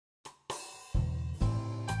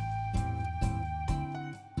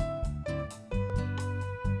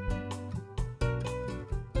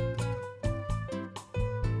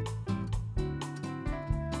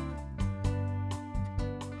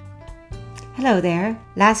Hello there!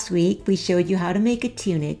 Last week we showed you how to make a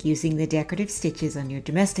tunic using the decorative stitches on your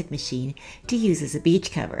domestic machine to use as a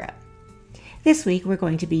beach cover-up. This week we're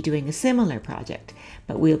going to be doing a similar project,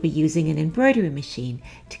 but we'll be using an embroidery machine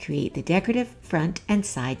to create the decorative front and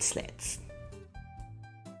side slits.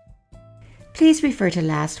 Please refer to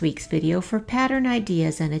last week's video for pattern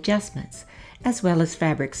ideas and adjustments, as well as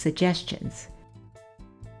fabric suggestions.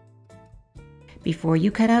 Before you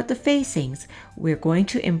cut out the facings, we're going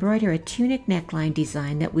to embroider a tunic neckline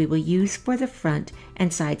design that we will use for the front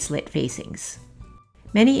and side slit facings.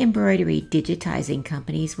 Many embroidery digitizing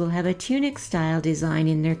companies will have a tunic style design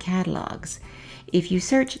in their catalogs. If you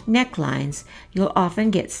search necklines, you'll often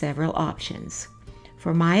get several options.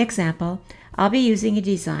 For my example, I'll be using a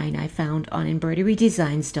design I found on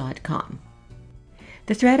embroiderydesigns.com.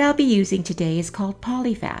 The thread I'll be using today is called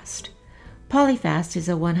Polyfast. Polyfast is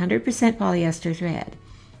a 100% polyester thread.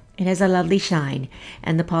 It has a lovely shine,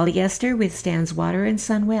 and the polyester withstands water and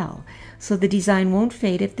sun well, so the design won't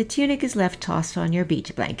fade if the tunic is left tossed on your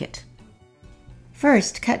beach blanket.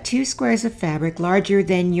 First, cut 2 squares of fabric larger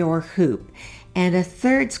than your hoop, and a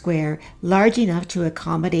third square large enough to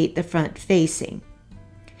accommodate the front facing.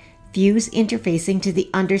 Fuse interfacing to the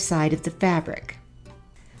underside of the fabric.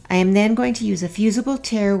 I am then going to use a fusible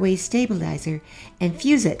tearaway stabilizer and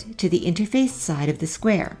fuse it to the interfaced side of the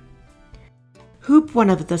square. Hoop one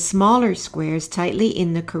of the smaller squares tightly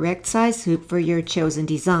in the correct size hoop for your chosen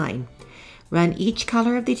design. Run each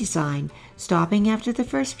color of the design, stopping after the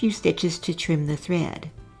first few stitches to trim the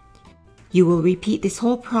thread. You will repeat this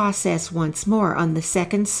whole process once more on the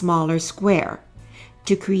second smaller square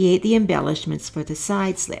to create the embellishments for the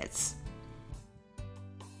side slits.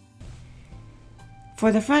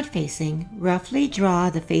 For the front facing, roughly draw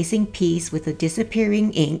the facing piece with the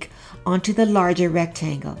disappearing ink onto the larger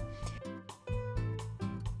rectangle.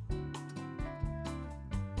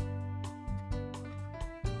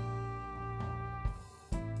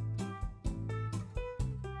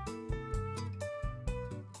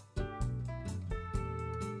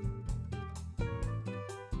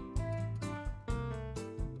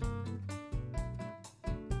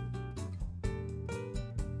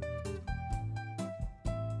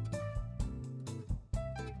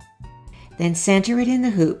 Then center it in the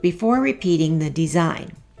hoop before repeating the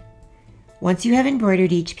design. Once you have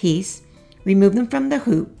embroidered each piece, remove them from the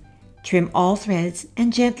hoop, trim all threads,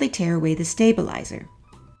 and gently tear away the stabilizer.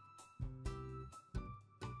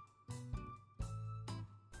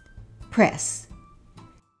 Press.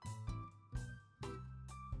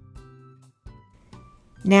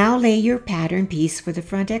 Now lay your pattern piece for the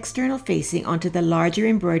front external facing onto the larger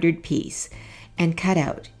embroidered piece and cut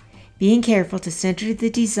out, being careful to center the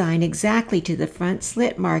design exactly to the front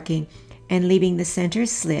slit marking and leaving the center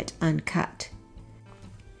slit uncut.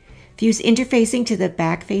 Fuse interfacing to the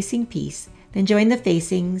back facing piece, then join the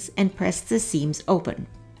facings and press the seams open.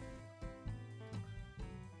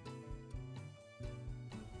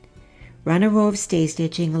 Run a row of stay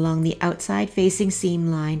stitching along the outside facing seam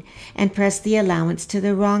line and press the allowance to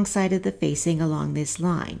the wrong side of the facing along this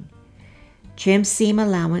line. Trim seam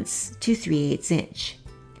allowance to 3/8 inch.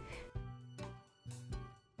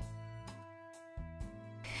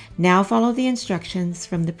 Now follow the instructions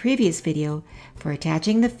from the previous video for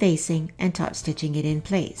attaching the facing and top stitching it in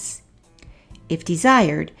place. If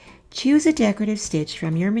desired, choose a decorative stitch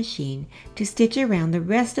from your machine to stitch around the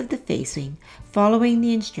rest of the facing, following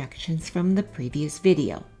the instructions from the previous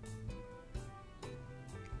video.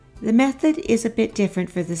 The method is a bit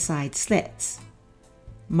different for the side slits.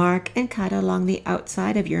 Mark and cut along the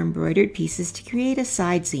outside of your embroidered pieces to create a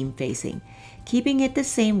side seam facing, keeping it the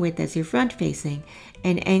same width as your front facing,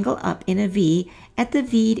 and angle up in a V at the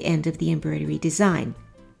V'd end of the embroidery design.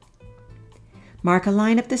 Mark a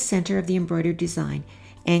line up the center of the embroidered design,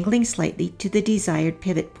 angling slightly to the desired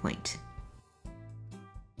pivot point.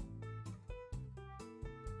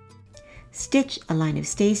 Stitch a line of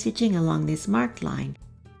stay stitching along this marked line.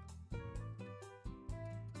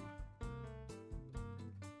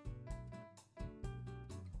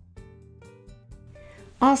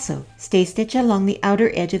 Also, stay stitch along the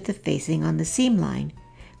outer edge of the facing on the seam line.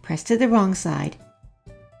 Press to the wrong side.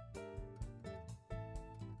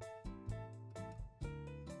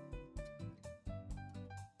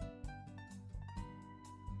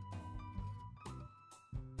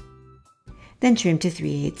 Then trim to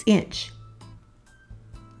 3/8 inch.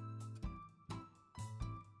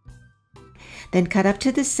 Then cut up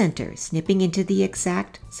to the center, snipping into the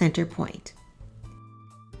exact center point.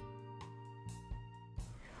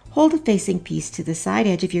 Hold the facing piece to the side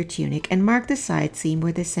edge of your tunic and mark the side seam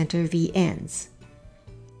where the center V ends.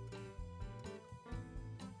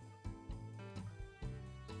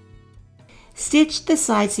 Stitch the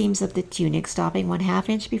side seams of the tunic, stopping 1/2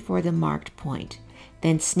 inch before the marked point.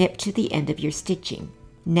 Then snip to the end of your stitching.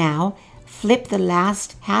 Now, flip the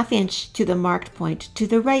last 1/2 inch to the marked point to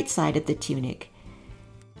the right side of the tunic.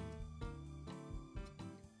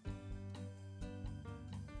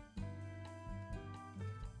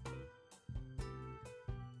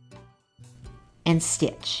 And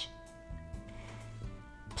stitch.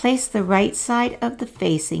 Place the right side of the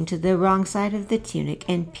facing to the wrong side of the tunic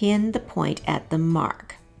and pin the point at the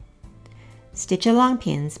mark. Stitch along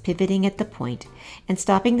pins, pivoting at the point and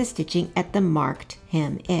stopping the stitching at the marked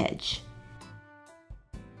hem edge.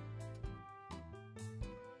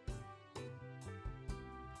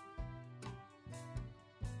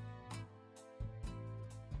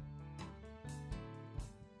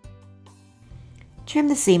 Trim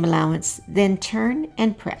the seam allowance, then turn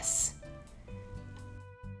and press.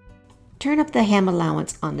 Turn up the hem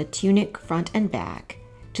allowance on the tunic front and back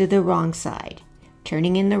to the wrong side,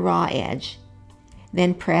 turning in the raw edge,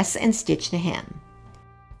 then press and stitch the hem.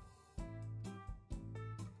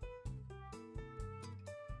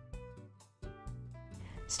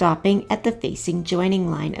 Stopping at the facing joining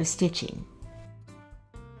line of stitching.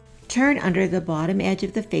 Turn under the bottom edge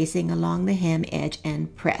of the facing along the hem edge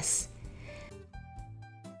and press.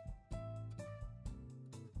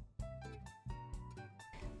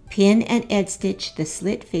 Pin and edge stitch the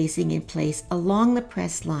slit facing in place along the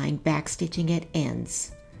press line, back stitching at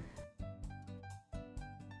ends.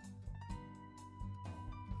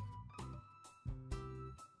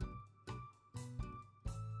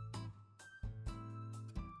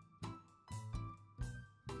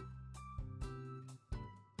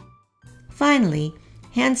 Finally,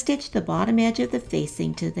 hand stitch the bottom edge of the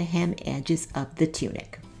facing to the hem edges of the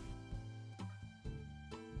tunic.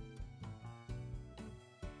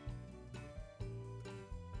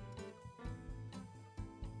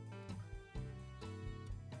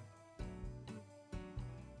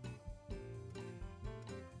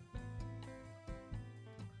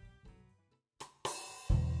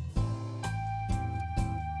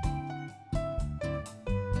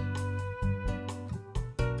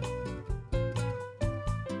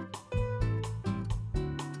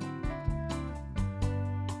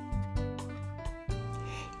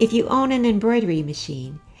 If you own an embroidery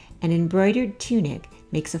machine, an embroidered tunic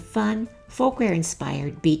makes a fun,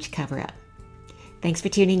 folkwear-inspired beach cover-up. Thanks for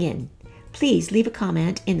tuning in. Please leave a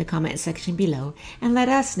comment in the comment section below and let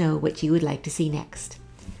us know what you would like to see next.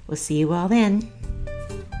 We'll see you all then.